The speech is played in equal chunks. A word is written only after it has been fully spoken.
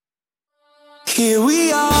Here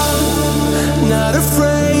we are, not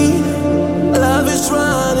afraid. Love is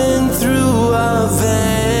running through our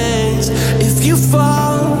veins. If you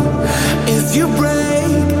fall, if you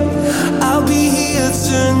break, I'll be here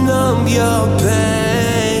to numb your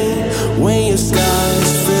pain. When your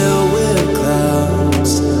skies fill with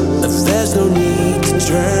clouds, if there's no need to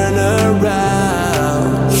turn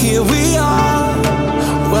around. Here we are,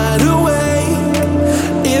 wide awake.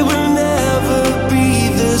 It will never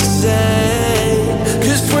be the same.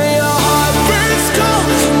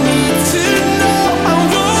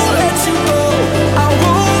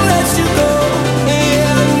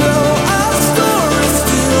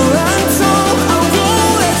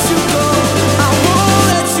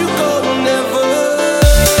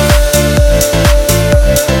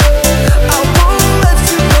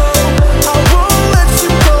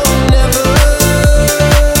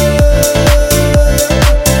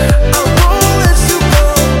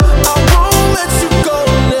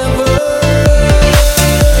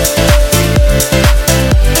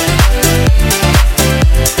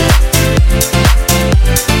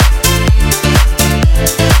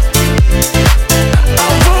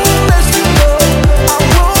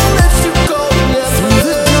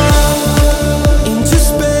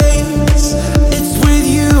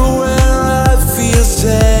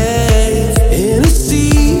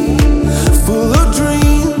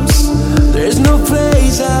 There's no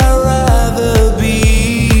place I